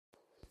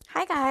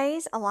Hi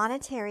guys,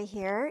 Alana Terry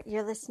here.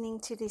 You're listening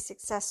to the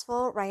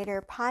Successful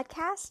Writer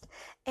Podcast,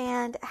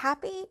 and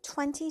happy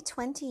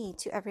 2020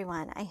 to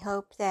everyone. I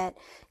hope that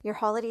your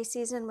holiday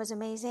season was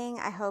amazing.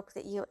 I hope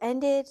that you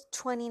ended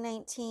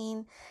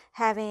 2019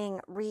 having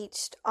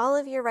reached all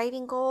of your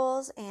writing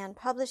goals and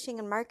publishing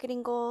and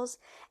marketing goals,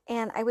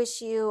 and I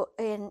wish you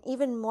an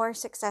even more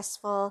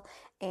successful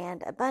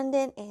and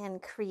abundant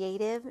and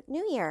creative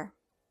new year.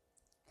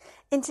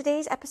 In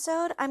today's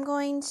episode, I'm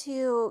going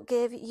to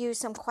give you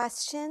some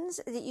questions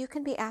that you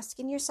can be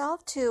asking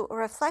yourself to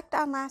reflect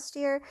on last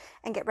year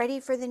and get ready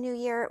for the new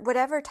year.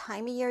 Whatever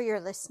time of year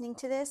you're listening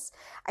to this,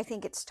 I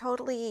think it's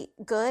totally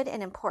good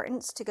and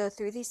important to go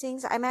through these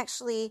things. I'm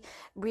actually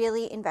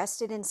really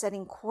invested in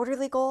setting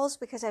quarterly goals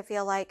because I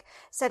feel like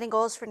setting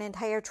goals for an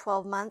entire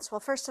 12 months, well,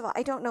 first of all,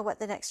 I don't know what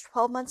the next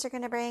 12 months are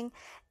going to bring.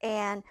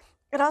 And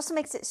it also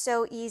makes it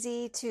so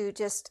easy to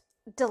just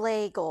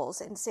delay goals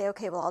and say,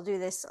 okay, well, I'll do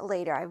this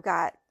later. I've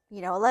got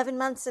 11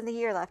 months in the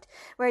year left.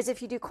 Whereas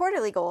if you do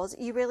quarterly goals,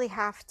 you really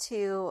have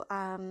to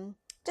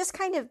just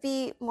kind of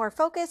be more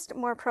focused,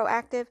 more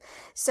proactive.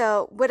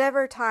 So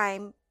whatever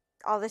time,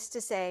 all this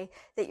to say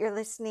that you're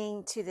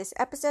listening to this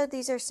episode,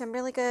 these are some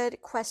really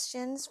good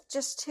questions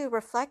just to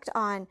reflect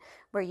on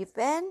where you've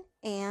been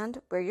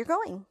and where you're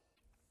going.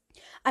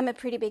 I'm a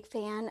pretty big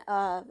fan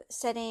of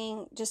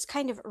setting just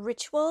kind of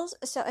rituals.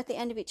 So at the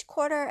end of each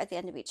quarter, at the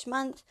end of each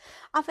month,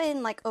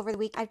 often like over the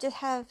week, I just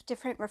have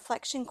different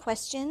reflection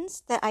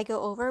questions that I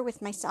go over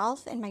with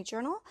myself in my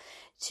journal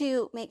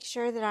to make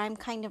sure that I'm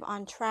kind of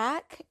on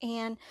track,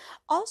 and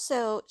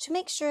also to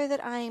make sure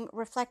that I'm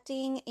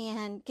reflecting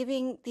and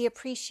giving the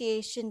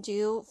appreciation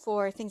due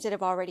for things that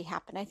have already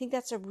happened. I think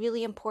that's a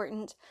really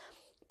important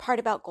part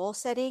about goal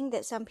setting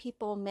that some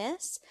people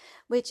miss,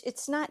 which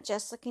it's not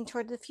just looking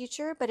toward the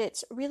future, but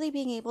it's really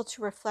being able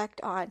to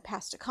reflect on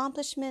past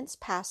accomplishments,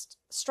 past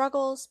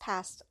struggles,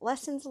 past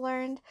lessons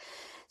learned.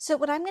 So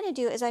what I'm going to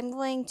do is I'm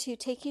going to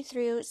take you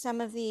through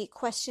some of the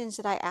questions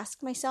that I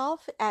ask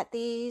myself at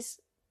these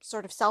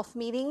sort of self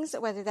meetings,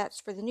 whether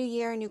that's for the new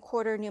year, new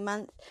quarter, new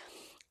month.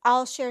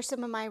 I'll share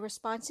some of my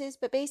responses,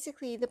 but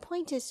basically the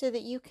point is so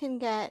that you can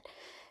get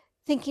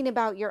thinking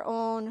about your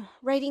own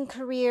writing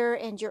career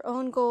and your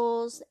own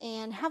goals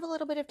and have a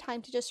little bit of time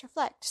to just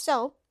reflect.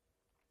 So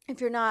if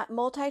you're not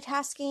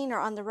multitasking or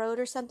on the road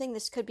or something,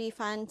 this could be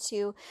fun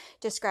to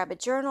just grab a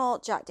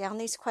journal, jot down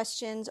these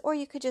questions, or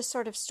you could just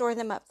sort of store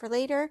them up for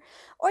later,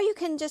 or you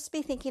can just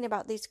be thinking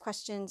about these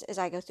questions as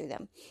I go through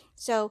them.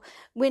 So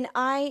when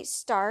I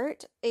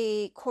start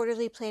a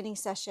quarterly planning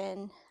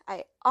session,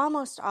 I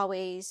almost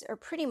always, or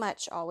pretty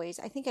much always,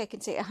 I think I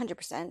can say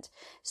 100%,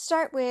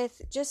 start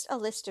with just a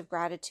list of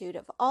gratitude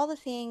of all the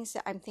things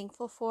that I'm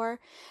thankful for.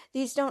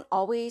 These don't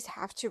always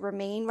have to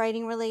remain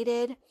writing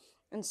related.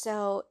 And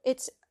so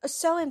it's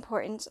so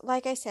important,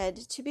 like I said,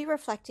 to be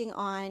reflecting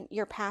on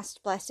your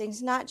past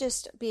blessings, not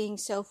just being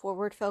so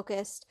forward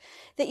focused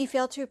that you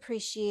fail to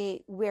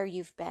appreciate where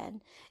you've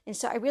been. And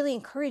so I really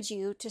encourage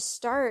you to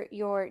start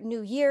your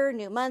new year,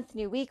 new month,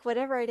 new week,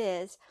 whatever it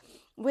is,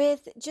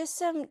 with just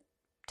some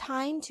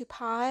time to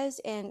pause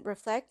and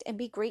reflect and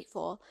be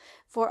grateful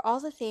for all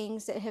the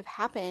things that have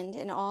happened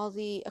and all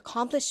the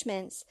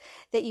accomplishments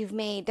that you've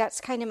made.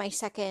 That's kind of my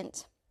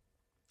second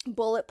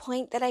bullet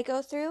point that I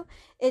go through.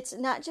 It's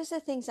not just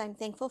the things I'm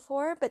thankful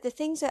for, but the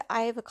things that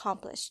I have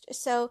accomplished.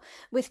 So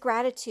with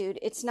gratitude,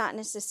 it's not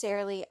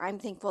necessarily I'm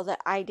thankful that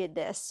I did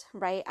this,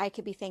 right? I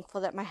could be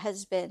thankful that my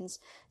husband's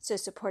so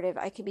supportive.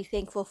 I could be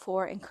thankful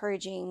for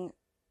encouraging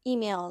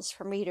emails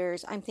from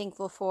readers. I'm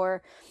thankful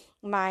for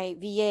my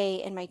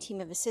VA and my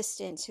team of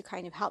assistants who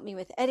kind of help me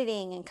with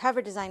editing and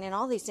cover design and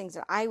all these things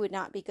that I would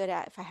not be good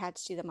at if I had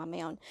to do them on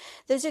my own.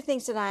 Those are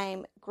things that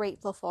I'm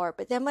grateful for.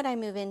 But then what I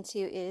move into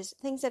is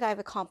things that I've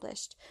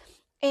accomplished.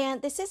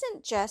 And this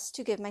isn't just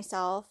to give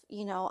myself,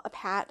 a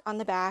pat on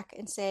the back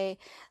and say,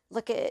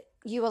 look at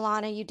you,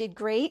 Alana, you did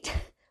great.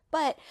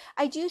 But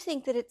I do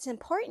think that it's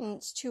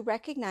important to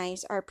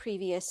recognize our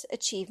previous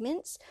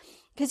achievements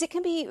because it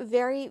can be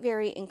very,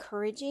 very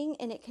encouraging,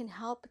 and it can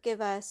help give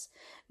us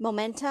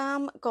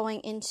momentum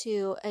going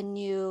into a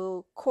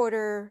new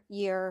quarter,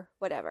 year,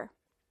 whatever.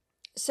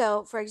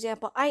 So, for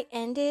example, I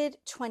ended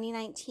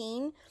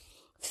 2019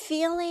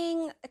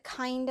 feeling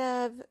kind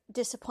of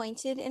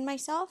disappointed in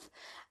myself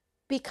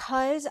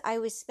because I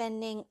was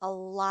spending a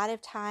lot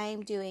of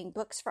time doing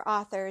books for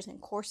authors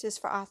and courses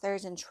for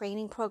authors and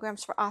training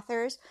programs for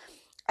authors.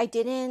 I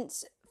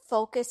didn't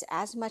focus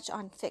as much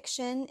on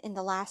fiction in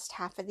the last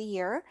half of the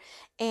year,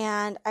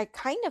 and I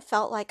kind of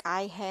felt like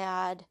I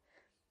had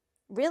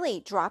really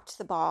dropped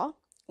the ball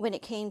when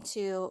it came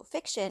to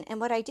fiction. And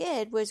what I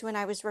did was, when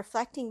I was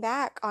reflecting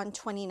back on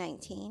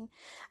 2019,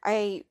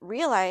 I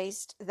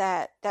realized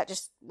that that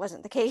just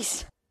wasn't the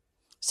case.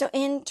 So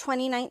in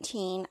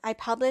 2019, I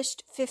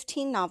published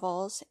 15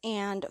 novels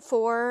and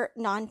 4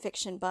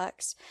 nonfiction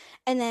books.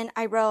 And then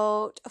I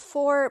wrote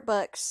 4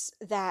 books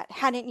that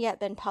hadn't yet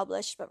been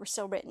published but were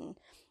still written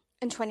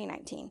in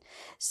 2019.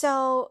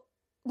 So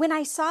when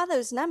I saw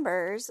those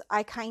numbers,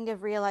 I kind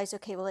of realized,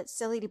 okay, well, it's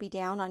silly to be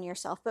down on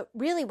yourself. But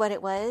really what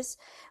it was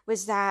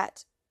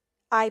that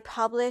I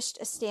published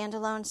a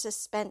standalone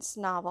suspense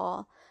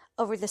novel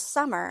over the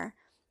summer,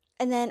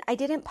 and then I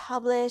didn't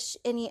publish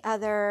any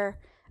other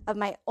of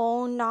my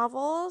own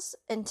novels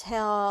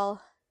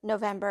until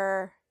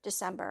November,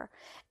 December.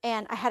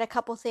 And I had a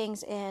couple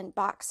things in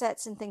box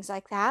sets and things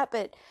like that,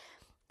 but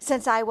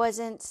since I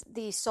wasn't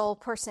the sole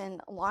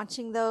person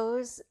launching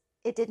those,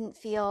 it didn't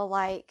feel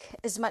like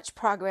as much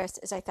progress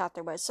as I thought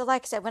there was. So,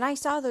 like I said, when I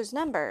saw those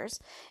numbers,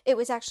 it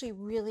was actually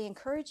really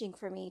encouraging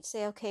for me to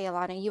say, okay,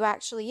 Alana, you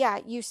actually, yeah,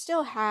 you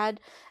still had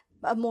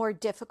a more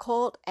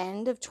difficult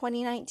end of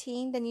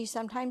 2019 than you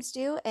sometimes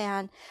do.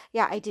 And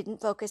yeah, I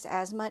didn't focus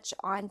as much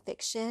on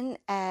fiction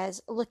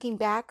as looking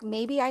back,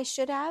 maybe I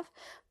should have,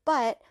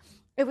 but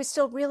it was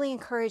still really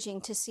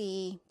encouraging to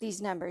see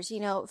these numbers.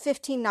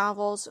 15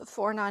 novels,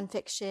 4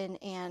 nonfiction,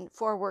 and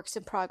 4 works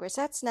in progress.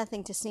 That's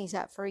nothing to sneeze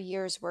at for a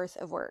year's worth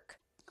of work.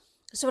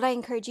 So, what I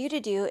encourage you to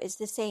do is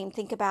the same.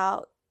 Think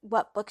about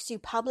what books you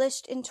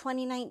published in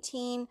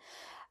 2019.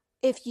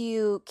 If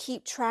you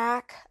keep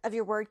track of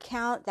your word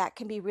count, that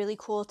can be really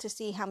cool to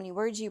see how many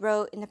words you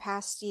wrote in the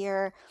past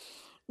year.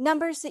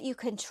 Numbers that you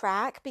can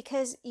track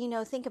because,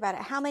 think about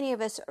it. How many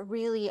of us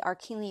really are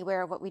keenly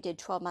aware of what we did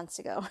 12 months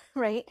ago,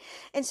 right?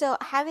 And so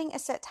having a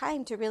set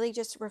time to really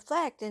just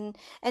reflect and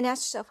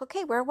ask yourself,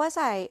 okay, where was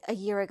I a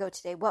year ago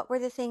today? What were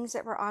the things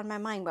that were on my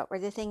mind? What were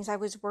the things I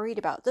was worried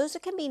about? Those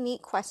can be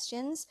neat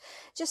questions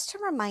just to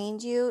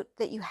remind you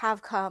that you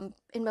have come,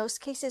 in most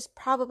cases,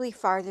 probably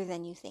farther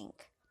than you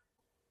think.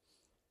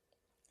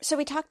 So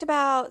we talked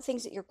about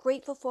things that you're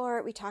grateful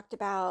for. We talked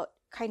about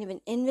kind of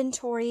an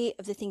inventory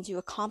of the things you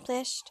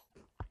accomplished.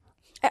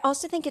 I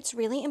also think it's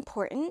really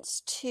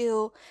important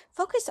to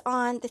focus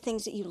on the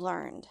things that you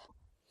learned.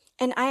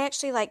 And I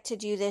actually like to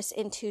do this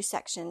in 2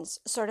 sections,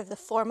 sort of the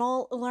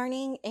formal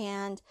learning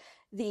and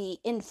the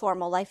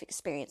informal life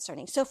experience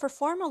learning. So for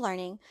formal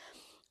learning,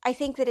 I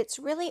think that it's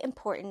really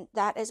important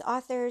that as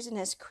authors and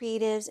as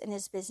creatives and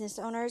as business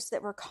owners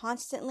that we're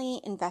constantly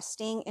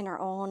investing in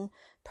our own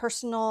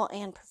personal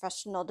and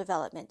professional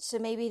development. So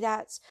maybe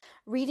that's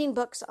reading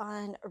books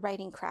on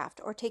writing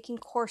craft or taking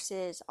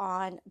courses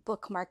on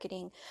book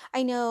marketing.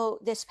 I know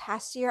this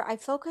past year I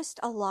focused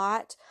a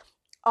lot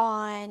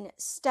on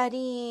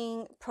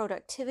studying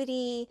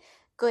productivity,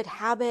 good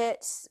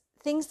habits,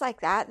 things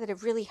like that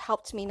have really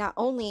helped me not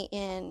only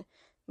in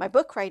my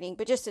book writing,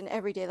 but just in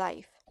everyday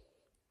life.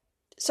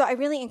 So I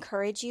really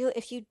encourage you,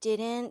 if you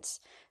didn't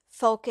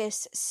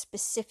focus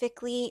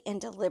specifically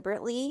and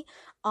deliberately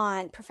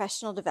on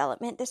professional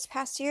development this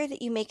past year,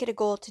 that you make it a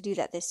goal to do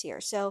that this year.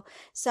 So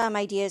some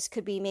ideas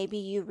could be maybe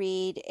you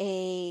read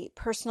a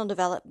personal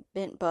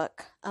development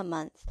book a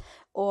month,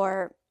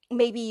 or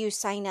maybe you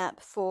sign up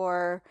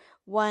for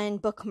one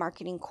book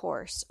marketing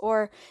course,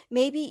 or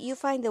maybe you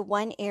find the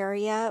one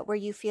area where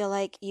you feel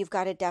like you've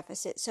got a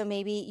deficit. So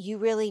maybe you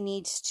really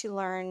need to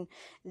learn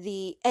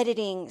the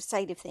editing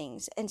side of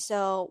things. And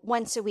so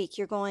once a week,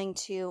 you're going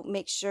to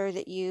make sure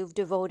that you've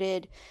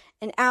devoted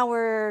an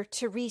hour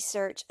to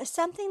research,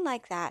 something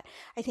like that.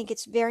 I think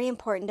it's very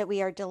important that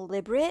we are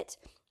deliberate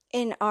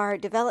in our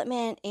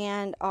development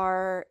and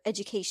our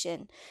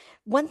education.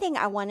 One thing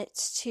I wanted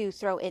to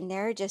throw in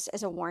there just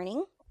as a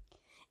warning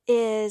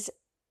is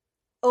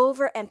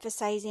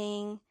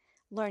overemphasizing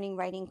learning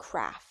writing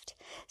craft.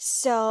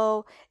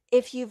 So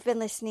if you've been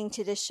listening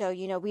to this show,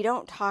 we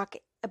don't talk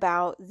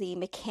about the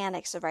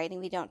mechanics of writing.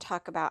 We don't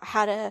talk about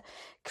how to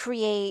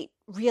create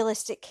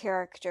realistic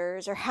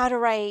characters or how to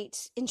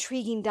write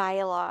intriguing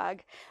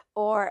dialogue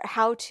or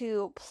how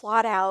to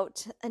plot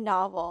out a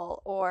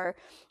novel, or,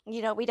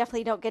 we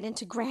definitely don't get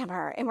into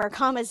grammar and where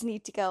commas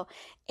need to go.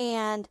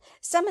 And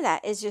some of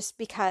that is just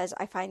because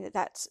I find that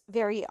that's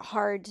very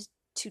hard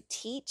to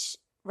teach,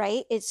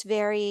 right? It's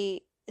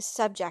very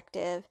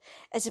subjective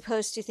as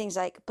opposed to things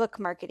like book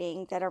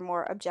marketing that are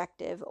more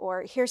objective,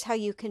 or here's how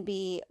you can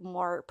be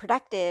more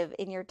productive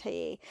in your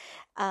day.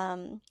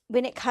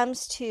 When it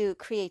comes to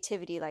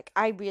creativity, like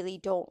I really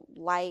don't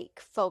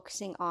like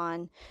focusing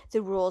on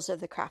the rules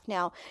of the craft.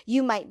 Now,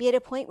 you might be at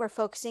a point where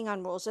focusing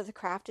on rules of the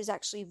craft is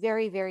actually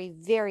very, very,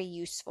 very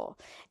useful.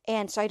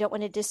 And so I don't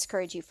want to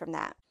discourage you from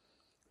that.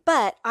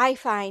 But I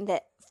find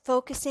that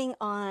focusing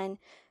on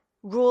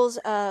rules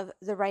of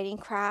the writing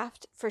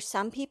craft for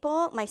some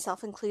people,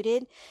 myself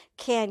included,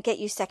 can get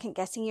you second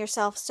guessing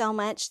yourself so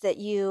much that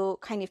you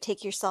kind of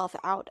take yourself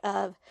out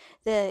of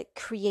the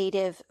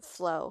creative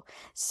flow.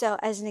 So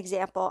as an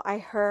example, I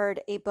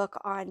heard a book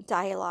on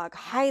dialogue,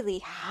 highly,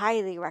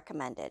 highly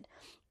recommended.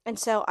 And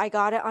so I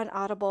got it on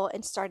Audible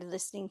and started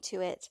listening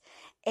to it,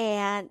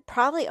 and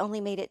probably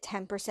only made it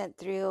 10%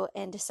 through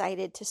and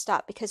decided to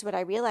stop, because what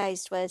I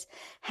realized was,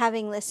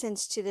 having listened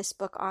to this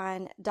book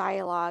on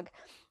dialogue,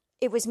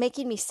 it was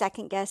making me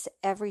second guess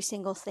every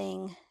single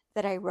thing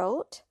that I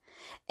wrote.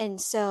 And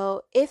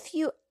so if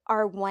you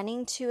are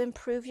wanting to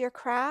improve your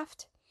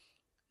craft,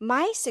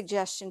 my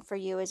suggestion for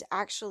you is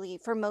actually,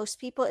 for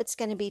most people, it's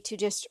going to be to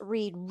just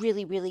read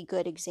really, really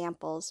good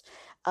examples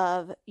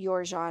of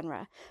your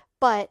genre.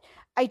 But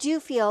I do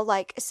feel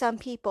like some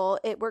people,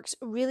 it works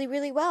really,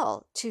 really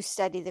well to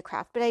study the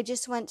craft. But I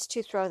just want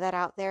to throw that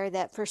out there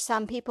that for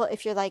some people,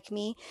 if you're like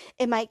me,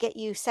 it might get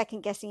you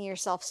second guessing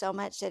yourself so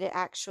much that it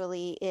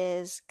actually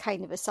is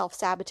kind of a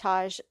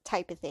self-sabotage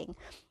type of thing.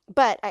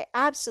 But I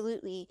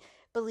absolutely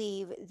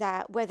believe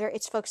that whether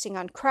it's focusing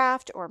on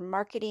craft or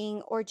marketing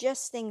or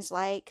just things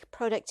like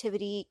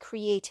productivity,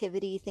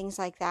 creativity, things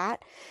like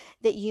that,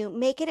 that you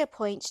make it a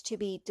point to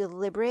be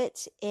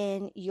deliberate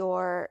in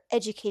your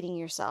educating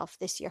yourself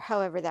this year,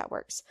 however that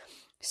works.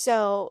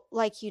 So,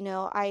 like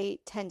I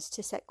tend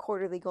to set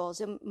quarterly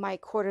goals, and my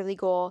quarterly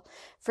goal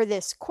for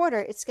this quarter,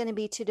 it's going to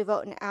be to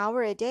devote an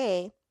hour a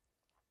day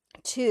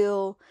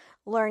to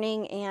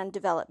learning and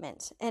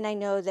development. And I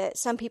know that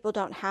some people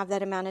don't have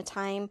that amount of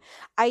time.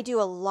 I do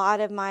a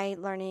lot of my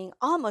learning,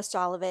 almost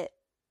all of it,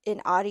 in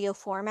audio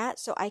format,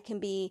 so I can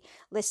be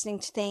listening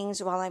to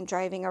things while I'm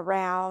driving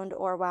around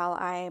or while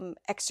I'm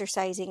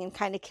exercising and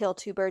kind of kill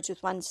two birds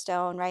with one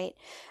stone, right?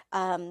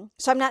 So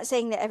I'm not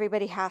saying that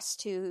everybody has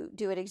to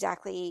do it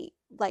exactly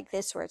like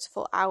this where it's a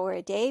full hour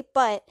a day,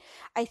 but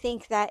I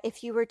think that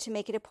if you were to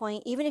make it a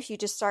point, even if you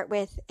just start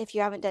with, if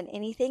you haven't done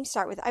anything,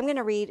 start with, I'm going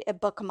to read a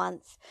book a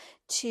month,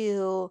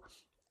 to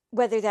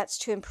whether that's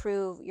to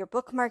improve your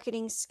book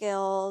marketing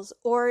skills,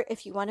 or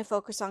if you want to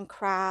focus on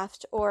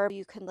craft, or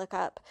you can look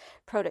up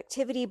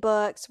productivity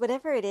books,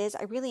 whatever it is,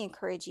 I really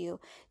encourage you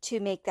to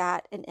make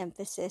that an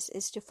emphasis,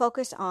 is to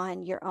focus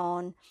on your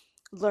own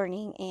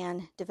learning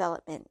and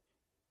development.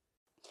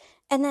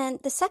 And then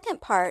the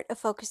second part of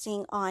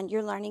focusing on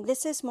your learning,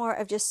 this is more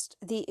of just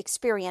the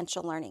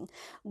experiential learning.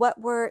 What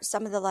were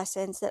some of the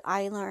lessons that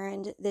I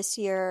learned this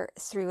year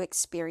through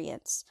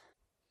experience?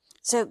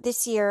 So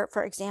this year,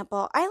 for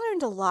example, I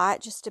learned a lot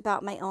just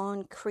about my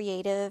own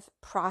creative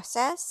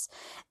process,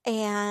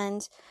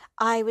 and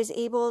I was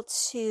able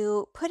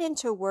to put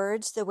into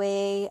words the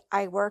way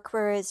I work,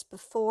 whereas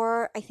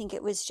before I think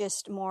it was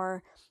just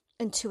more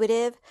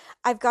intuitive.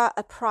 I've got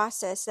a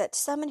process that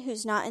someone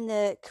who's not in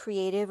the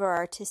creative or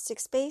artistic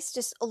space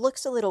just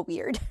looks a little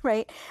weird,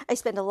 right? I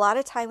spend a lot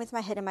of time with my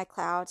head in my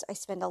clouds. I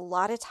spend a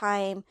lot of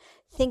time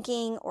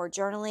thinking or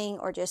journaling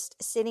or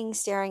just sitting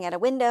staring at a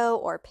window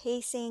or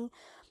pacing.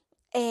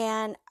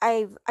 And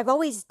I've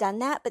always done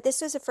that, but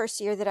this was the first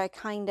year that I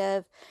kind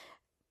of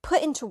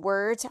put into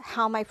words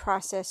how my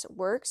process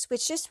works,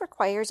 which just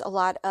requires a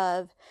lot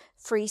of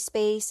free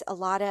space, a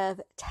lot of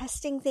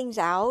testing things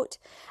out.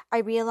 I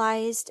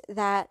realized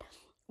that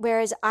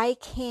whereas I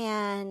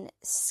can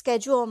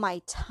schedule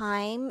my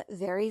time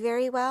very,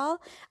 very well,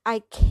 I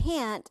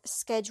can't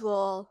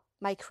schedule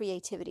my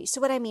creativity. So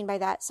what I mean by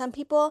that, some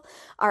people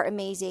are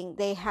amazing.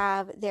 They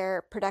have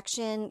their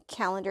production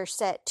calendar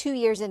set 2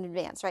 years in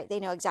advance, right?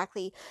 They know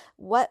exactly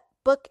what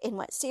book in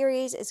what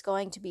series is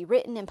going to be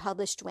written and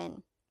published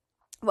when.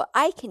 What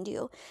I can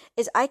do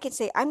is I could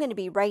say, I'm going to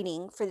be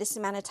writing for this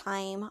amount of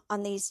time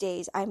on these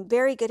days. I'm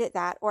very good at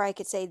that. Or I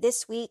could say,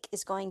 this week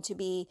is going to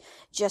be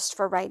just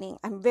for writing.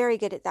 I'm very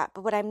good at that.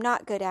 But what I'm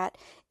not good at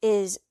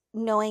is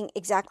knowing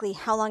exactly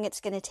how long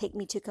it's going to take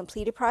me to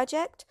complete a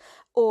project,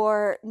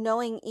 or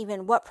knowing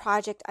even what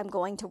project I'm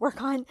going to work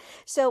on.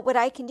 So what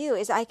I can do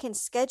is I can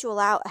schedule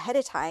out ahead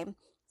of time,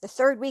 the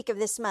third week of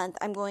this month,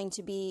 I'm going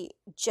to be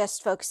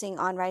just focusing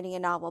on writing a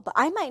novel, but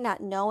I might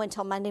not know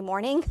until Monday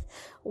morning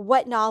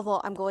what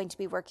novel I'm going to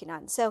be working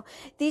on. So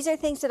these are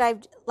things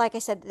that like I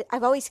said,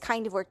 I've always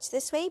kind of worked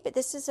this way, but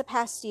this is the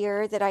past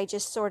year that I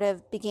just sort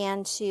of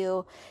began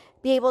to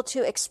be able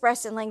to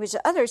express in language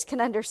that others can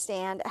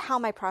understand how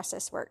my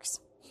process works.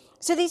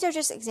 So these are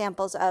just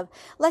examples of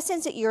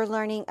lessons that you're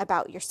learning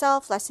about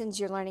yourself, lessons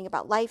you're learning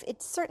about life.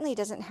 It certainly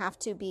doesn't have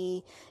to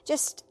be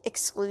just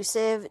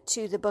exclusive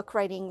to the book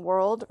writing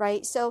world,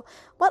 right? So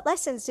what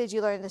lessons did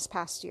you learn this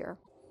past year?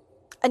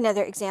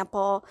 Another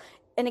example,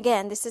 and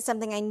again, this is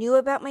something I knew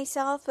about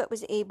myself, but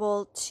was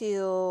able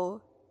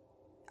to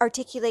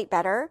articulate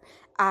better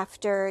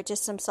after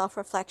just some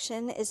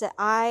self-reflection, is that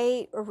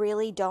I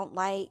really don't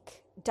like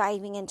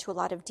diving into a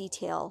lot of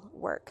detail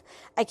work.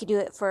 I could do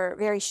it for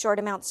very short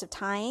amounts of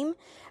time,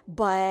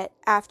 but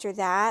after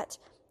that,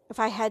 if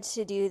I had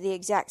to do the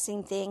exact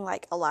same thing,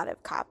 like a lot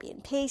of copy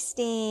and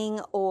pasting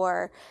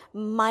or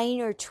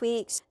minor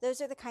tweaks, those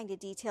are the kind of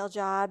detail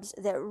jobs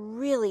that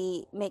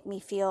really make me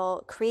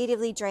feel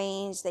creatively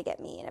drained. They get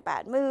me in a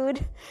bad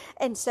mood.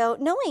 And so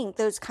knowing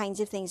those kinds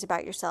of things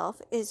about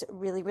yourself is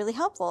really, really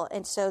helpful.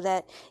 And so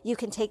that you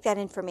can take that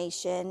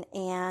information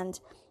and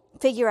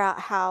figure out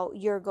how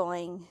you're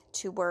going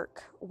to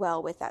work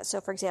well with that.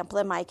 So for example,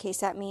 in my case,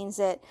 that means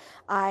that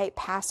I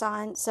pass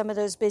on some of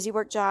those busy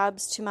work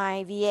jobs to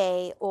my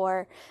VA,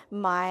 or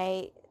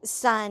my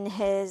son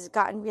has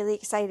gotten really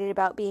excited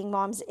about being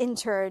mom's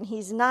intern.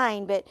 He's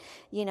 9, but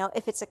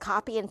if it's a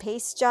copy and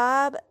paste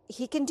job,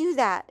 he can do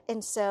that.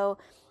 And so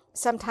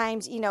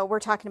sometimes, we're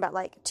talking about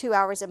like 2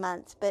 hours a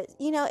month, but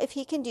if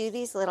he can do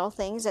these little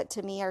things that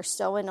to me are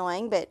so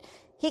annoying, but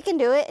he can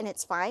do it and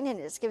it's fine, and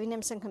it's giving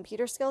him some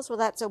computer skills, well,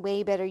 that's a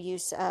way better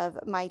use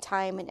of my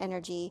time and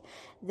energy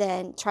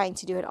than trying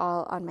to do it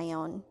all on my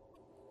own.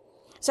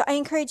 So I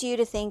encourage you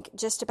to think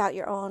just about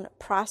your own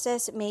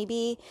process.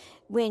 Maybe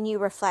when you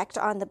reflect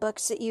on the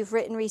books that you've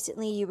written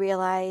recently, you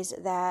realize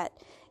that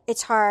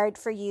it's hard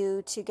for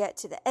you to get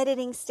to the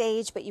editing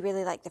stage, but you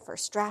really like the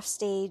first draft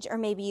stage. Or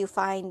maybe you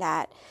find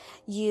that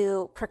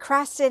you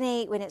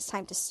procrastinate when it's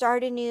time to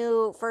start a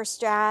new first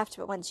draft,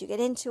 but once you get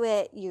into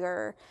it,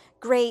 you're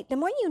great. The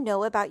more you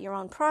know about your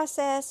own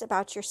process,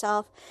 about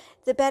yourself,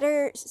 the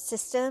better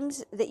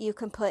systems that you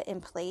can put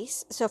in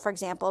place. So for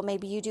example,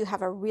 maybe you do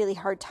have a really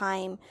hard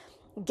time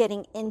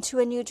getting into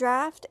a new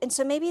draft. And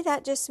so maybe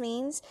that just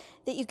means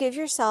that you give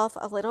yourself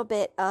a little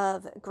bit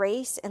of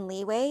grace and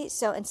leeway.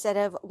 So instead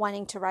of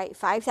wanting to write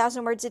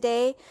 5,000 words a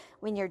day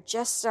when you're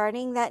just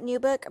starting that new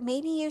book,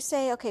 maybe you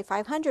say, okay,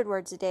 500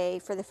 words a day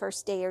for the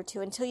first day or two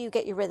until you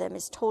get your rhythm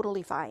is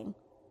totally fine.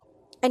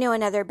 I know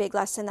another big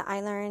lesson that I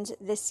learned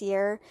this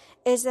year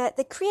is that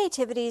the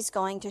creativity is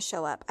going to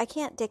show up. I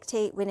can't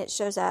dictate when it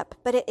shows up,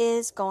 but it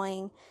is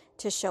going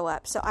to show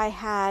up. So I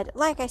had,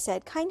 like I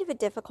said, kind of a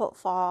difficult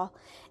fall,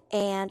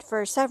 and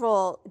for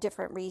several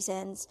different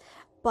reasons.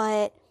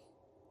 But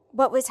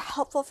what was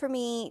helpful for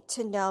me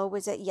to know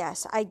was that,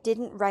 yes, I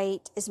didn't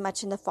write as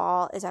much in the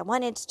fall as I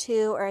wanted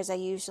to or as I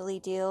usually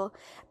do.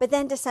 But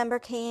then December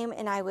came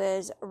and I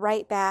was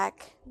right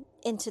back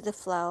into the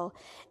flow.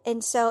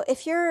 And so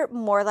if you're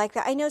more like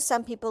that, I know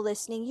some people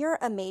listening, you're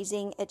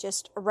amazing at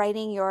just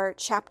writing your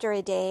chapter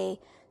a day,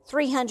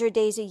 300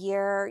 days a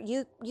year.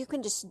 You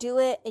can just do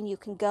it, and you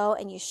can go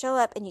and you show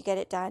up and you get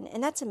it done.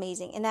 And that's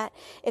amazing. And that,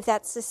 if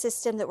that's the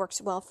system that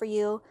works well for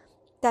you,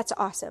 that's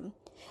awesome.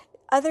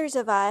 Others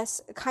of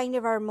us kind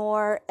of are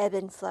more ebb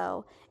and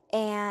flow.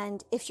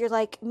 And if you're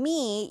like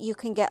me, you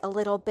can get a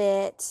little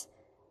bit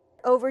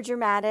over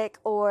dramatic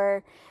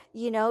or,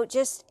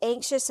 just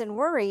anxious and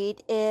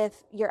worried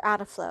if you're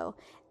out of flow.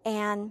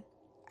 And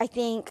I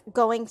think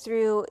going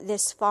through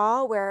this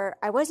fall where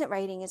I wasn't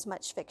writing as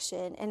much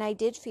fiction and I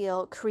did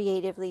feel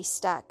creatively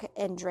stuck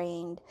and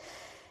drained,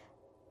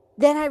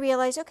 then I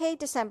realized, okay,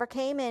 December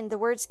came and the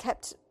words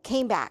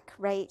came back,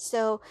 right?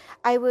 So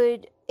I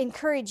would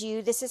encourage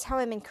you, this is how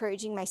I'm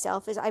encouraging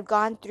myself, is I've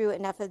gone through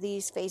enough of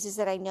these phases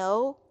that I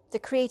know the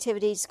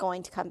creativity is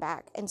going to come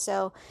back. And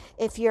so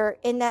if you're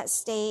in that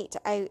state,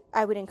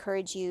 I would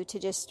encourage you to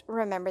just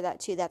remember that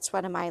too. That's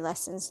one of my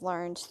lessons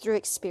learned through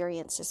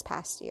experience this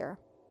past year.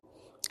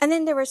 And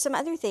then there were some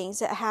other things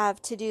that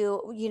have to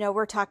do,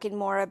 we're talking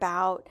more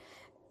about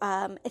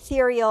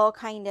ethereal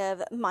kind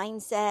of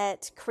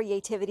mindset,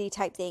 creativity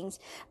type things.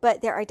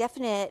 But there are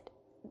definite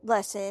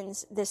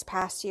lessons this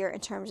past year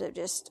in terms of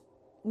just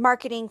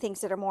marketing,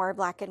 things that are more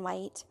black and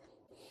white.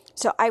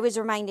 So I was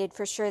reminded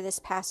for sure this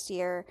past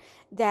year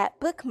that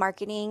book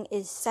marketing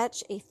is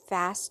such a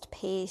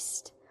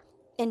fast-paced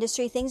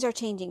industry. Things are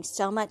changing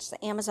so much.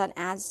 The Amazon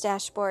ads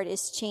dashboard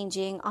is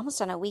changing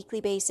almost on a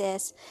weekly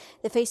basis.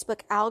 The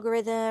Facebook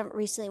algorithm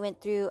recently went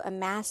through a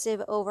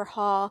massive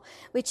overhaul,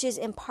 which is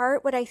in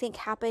part what I think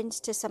happened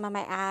to some of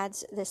my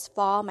ads this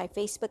fall. My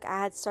Facebook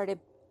ads started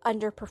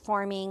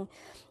underperforming.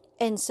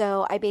 And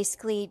so I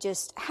basically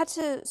just had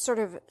to sort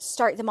of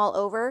start them all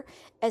over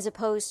as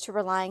opposed to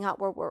relying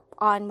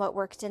on what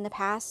worked in the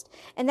past.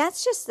 And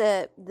that's just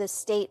the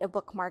state of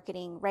book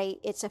marketing, right?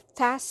 It's a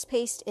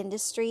fast-paced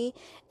industry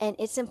and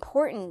it's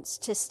important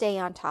to stay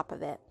on top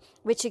of it,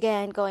 which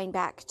again, going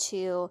back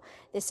to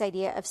this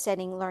idea of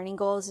setting learning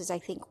goals is I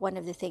think one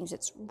of the things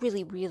that's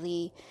really,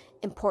 really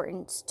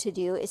important to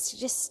do is to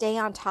just stay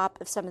on top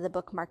of some of the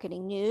book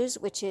marketing news,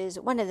 which is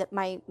one of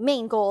my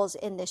main goals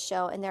in this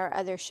show. And there are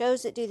other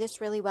shows that do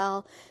this really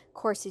well,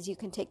 courses you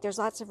can take. There's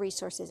lots of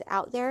resources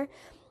out there.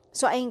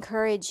 So I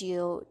encourage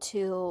you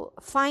to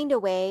find a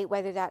way,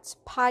 whether that's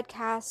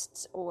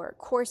podcasts or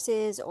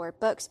courses or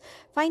books,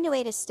 find a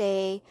way to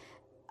stay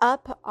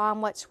up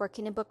on what's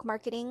working in book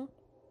marketing.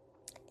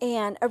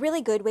 And a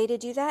really good way to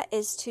do that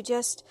is to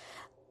just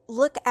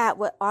look at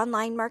what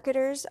online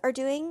marketers are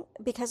doing,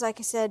 because like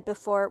I said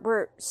before,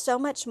 we're so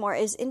much more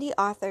as indie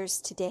authors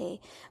today.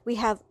 We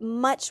have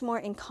much more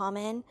in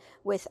common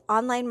with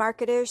online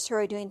marketers who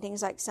are doing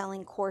things like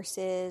selling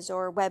courses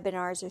or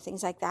webinars or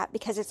things like that,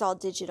 because it's all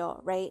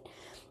digital, right?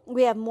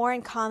 We have more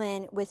in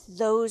common with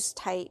those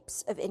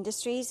types of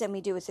industries than we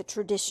do with the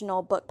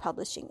traditional book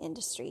publishing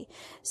industry.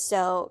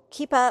 So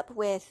keep up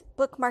with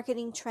book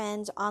marketing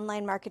trends,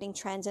 online marketing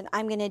trends, and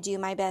I'm going to do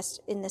my best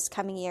in this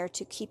coming year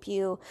to keep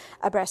you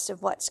abreast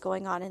of what's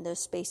going on in those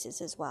spaces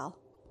as well.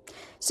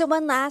 So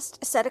one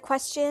last set of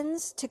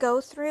questions to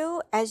go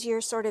through as you're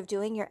sort of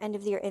doing your end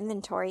of the year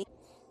inventory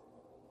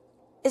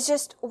is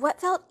just what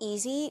felt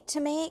easy to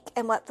make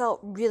and what felt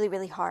really,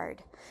 really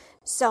hard.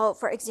 So,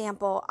 for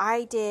example,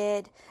 I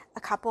did a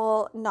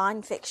couple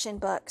nonfiction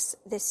books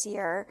this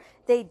year.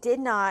 They did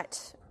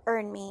not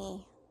earn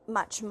me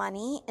much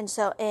money. And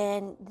so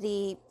in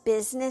the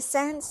business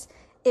sense,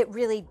 it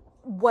really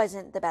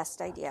wasn't the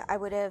best idea. I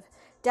would have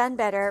done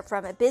better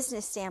from a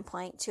business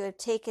standpoint to have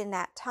taken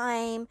that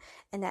time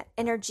and that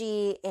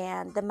energy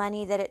and the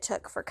money that it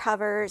took for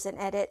covers and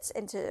edits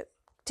and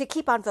to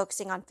keep on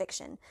focusing on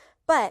fiction.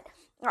 But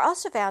I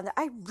also found that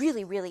I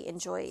really, really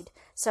enjoyed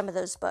some of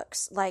those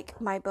books, like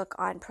my book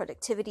on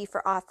productivity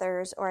for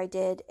authors, or I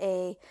did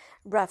a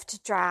rough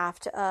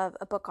draft of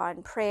a book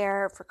on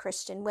prayer for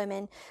Christian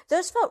women.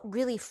 Those felt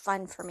really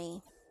fun for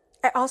me.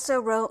 I also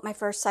wrote my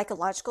first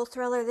psychological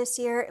thriller this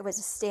year. It was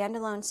a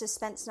standalone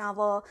suspense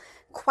novel,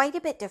 quite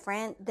a bit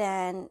different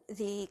than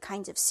the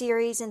kinds of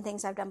series and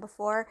things I've done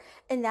before.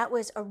 And that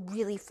was a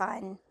really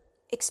fun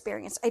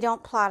experience. I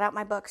don't plot out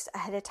my books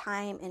ahead of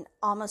time in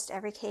almost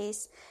every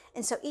case.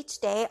 And so each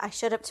day I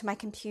showed up to my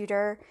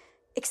computer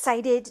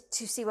excited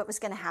to see what was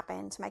going to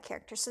happen to my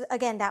character. So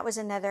again, that was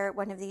another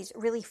one of these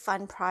really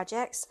fun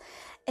projects.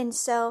 And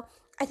so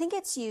I think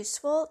it's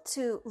useful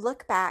to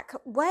look back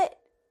what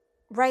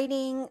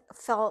writing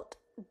felt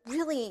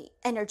really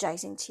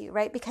energizing to you,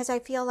 right? Because I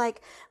feel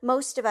like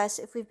most of us,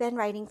 if we've been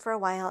writing for a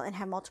while and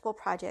have multiple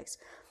projects,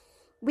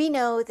 we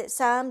know that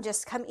some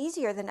just come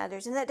easier than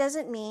others. And that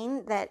doesn't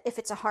mean that if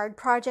it's a hard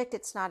project,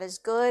 it's not as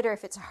good, or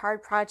if it's a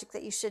hard project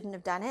that you shouldn't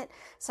have done it.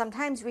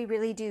 Sometimes we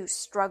really do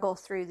struggle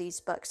through these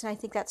books. And I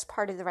think that's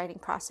part of the writing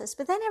process.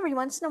 But then every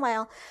once in a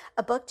while,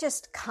 a book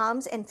just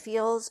comes and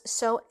feels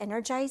so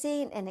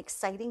energizing and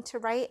exciting to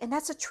write. And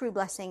that's a true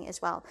blessing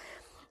as well.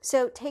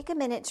 So take a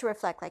minute to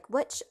reflect, like,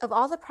 which of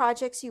all the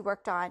projects you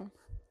worked on,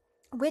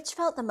 which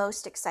felt the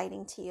most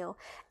exciting to you?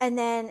 And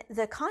then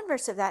the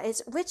converse of that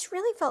is which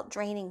really felt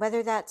draining,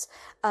 whether that's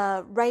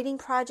a writing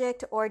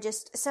project or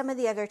just some of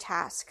the other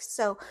tasks.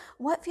 So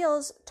what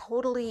feels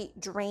totally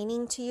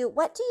draining to you?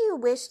 What do you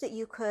wish that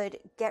you could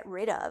get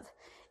rid of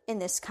in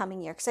this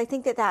coming year? Because I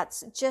think that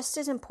that's just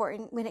as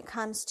important when it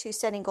comes to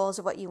setting goals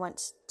of what you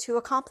want to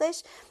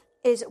accomplish,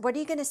 is what are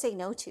you going to say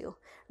no to,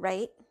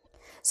 right?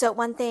 So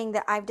one thing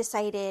that I've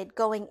decided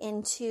going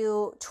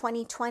into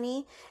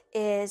 2020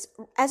 is,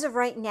 as of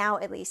right now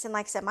at least, and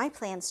like I said, my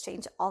plans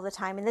change all the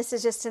time, and this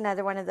is just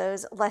another one of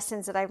those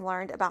lessons that I've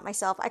learned about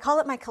myself. I call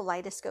it my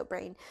kaleidoscope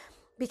brain,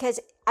 because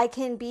I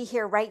can be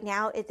here right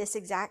now at this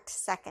exact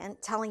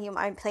second telling you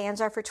my plans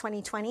are for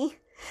 2020,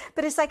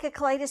 but it's like a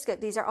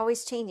kaleidoscope. These are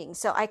always changing.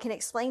 So I can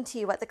explain to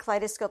you what the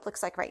kaleidoscope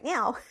looks like right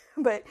now,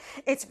 but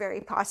it's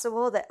very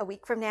possible that a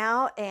week from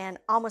now, and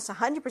almost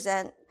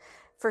 100%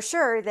 for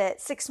sure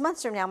that 6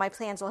 months from now, my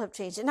plans will have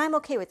changed. And I'm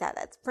okay with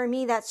that. For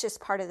me, that's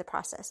just part of the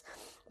process.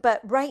 But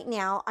right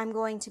now, I'm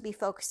going to be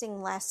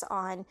focusing less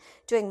on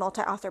doing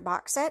multi-author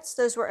box sets.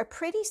 Those were a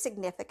pretty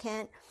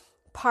significant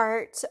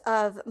part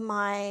of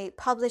my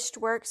published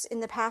works in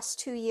the past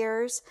 2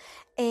 years.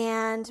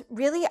 And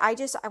really, I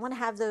want to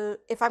have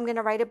if I'm going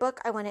to write a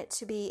book, I want it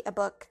to be a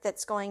book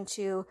that's going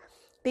to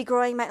be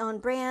growing my own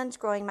brand,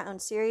 growing my own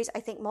series.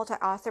 I think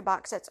multi-author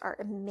box sets are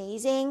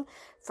amazing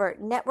for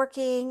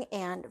networking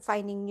and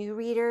finding new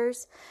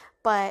readers.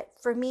 But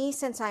for me,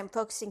 since I'm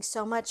focusing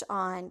so much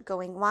on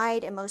going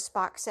wide, and most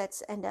box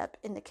sets end up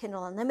in the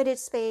Kindle Unlimited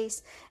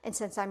space, and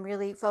since I'm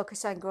really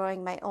focused on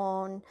growing my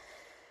own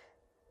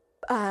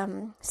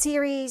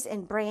series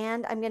and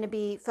brand, I'm going to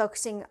be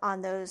focusing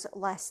on those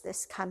less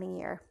this coming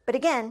year. But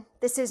again,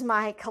 this is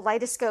my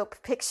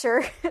kaleidoscope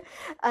picture.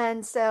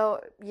 And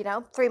so,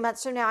 3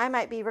 months from now, I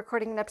might be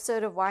recording an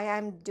episode of why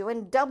I'm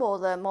doing double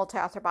the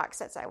multi-author box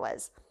sets I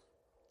was.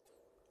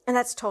 And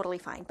that's totally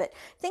fine. But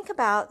think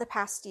about the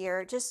past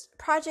year, just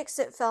projects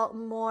that felt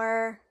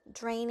more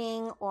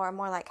draining or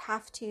more like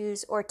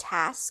have-tos or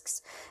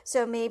tasks.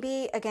 So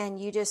maybe, again,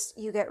 you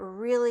get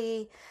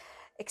really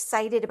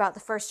excited about the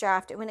first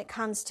draft, and when it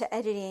comes to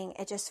editing,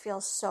 it just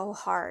feels so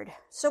hard.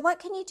 So what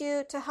can you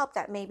do to help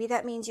that? Maybe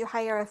that means you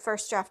hire a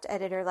first draft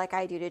editor like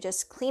I do to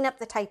just clean up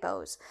the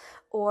typos,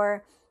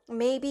 or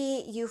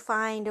maybe you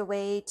find a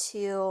way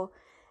to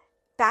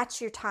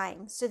batch your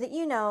time so that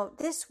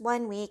this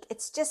 1 week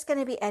it's just going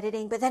to be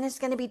editing, but then it's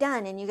going to be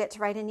done and you get to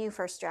write a new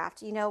first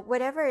draft.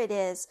 Whatever it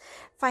is,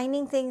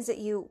 finding things that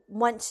you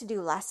want to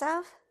do less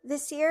of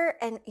this year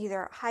and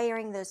either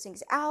hiring those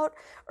things out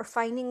or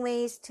finding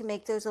ways to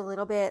make those a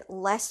little bit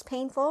less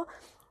painful.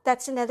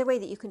 That's another way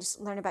that you can just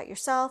learn about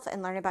yourself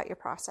and learn about your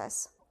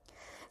process.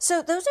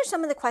 So those are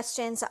some of the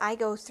questions I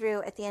go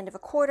through at the end of a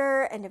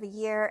quarter, end of a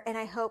year, and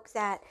I hope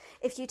that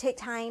if you take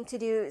time to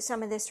do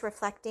some of this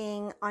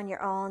reflecting on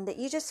your own, that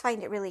you just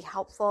find it really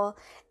helpful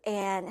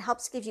and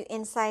helps give you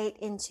insight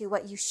into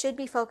what you should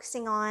be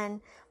focusing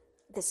on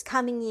this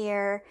coming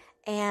year.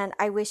 And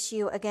I wish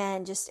you,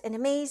 again, just an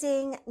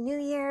amazing new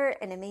year,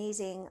 an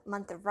amazing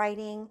month of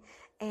writing,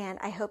 and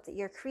I hope that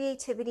your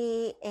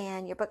creativity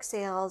and your book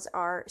sales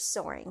are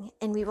soaring.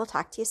 And we will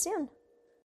talk to you soon.